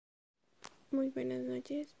Muy buenas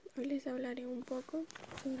noches. Hoy les hablaré un poco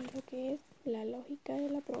sobre lo que es la lógica de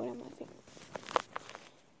la programación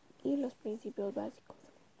y los principios básicos.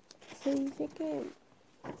 Se dice que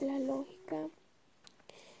la lógica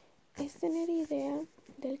es tener idea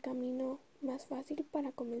del camino más fácil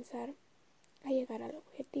para comenzar a llegar al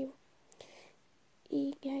objetivo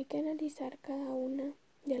y que hay que analizar cada una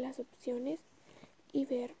de las opciones y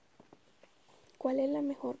ver cuál es la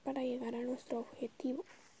mejor para llegar a nuestro objetivo.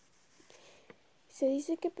 Se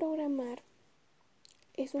dice que programar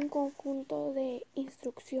es un conjunto de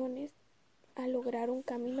instrucciones a lograr un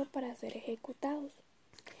camino para ser ejecutados.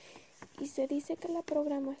 Y se dice que la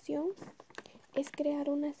programación es crear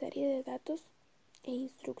una serie de datos e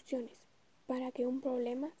instrucciones para que un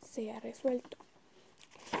problema sea resuelto.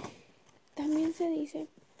 También se dice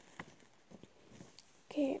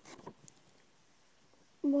que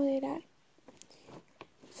moderar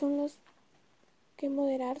son los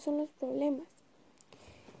problemas.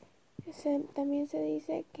 También se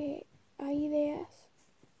dice que hay ideas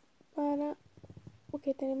o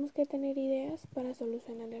que tenemos que tener ideas para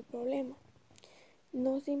solucionar el problema.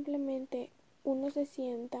 No simplemente uno se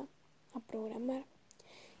sienta a programar,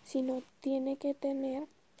 sino tiene que tener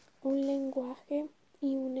un lenguaje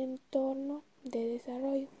y un entorno de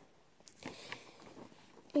desarrollo.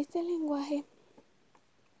 Este lenguaje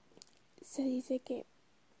se dice que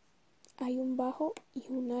hay un bajo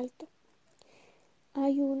y un alto.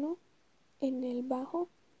 Hay uno en el bajo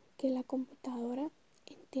que la computadora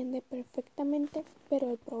entiende perfectamente, pero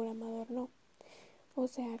el programador no. O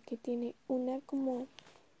sea que tiene una como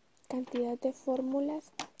cantidad de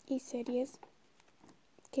fórmulas y series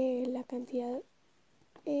que la cantidad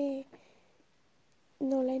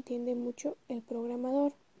no la entiende mucho el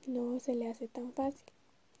programador, no se le hace tan fácil.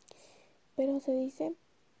 Pero se dice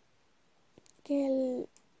que el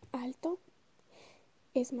alto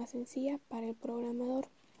es más sencilla para el programador.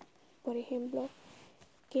 Por ejemplo,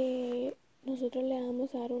 que nosotros le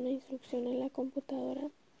vamos a dar una instrucción en la computadora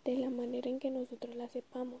de la manera en que nosotros la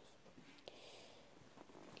sepamos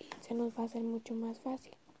y se nos va a hacer mucho más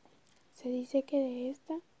fácil. Se dice que de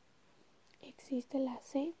esta existe la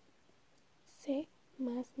C++,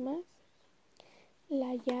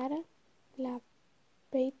 la Yara, la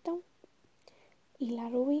Python y la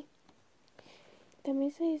Ruby.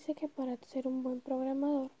 También se dice que para ser un buen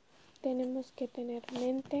programador tenemos que tener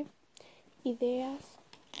mente, ideas,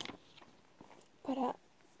 para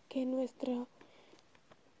que nuestro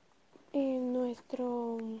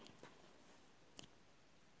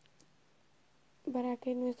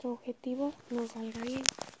objetivo nos salga bien.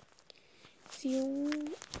 Si un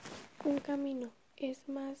camino es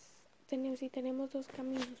más, si tenemos dos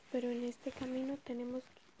caminos, pero en este camino tenemos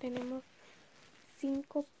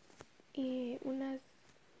unas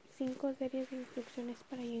 5 series de instrucciones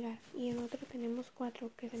para llegar, y en otro tenemos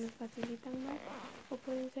 4 que se nos facilitan más o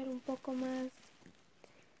pueden ser un poco más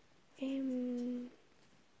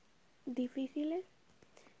difíciles,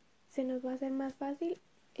 se nos va a hacer más fácil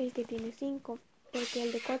el que tiene 5, porque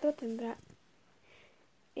el de 4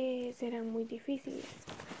 serán muy difíciles.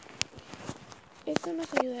 Esto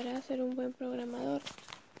nos ayudará a ser un buen programador.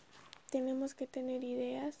 Tenemos que tener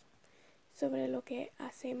ideas sobre lo que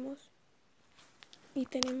hacemos y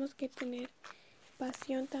tenemos que tener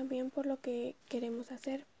pasión también por lo que queremos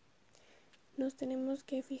hacer. Nos tenemos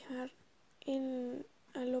que fijar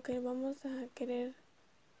a lo que vamos a querer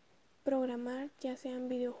programar, ya sean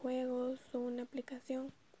videojuegos o una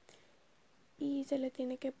aplicación, y se le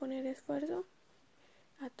tiene que poner esfuerzo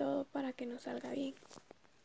a todo para que nos salga bien.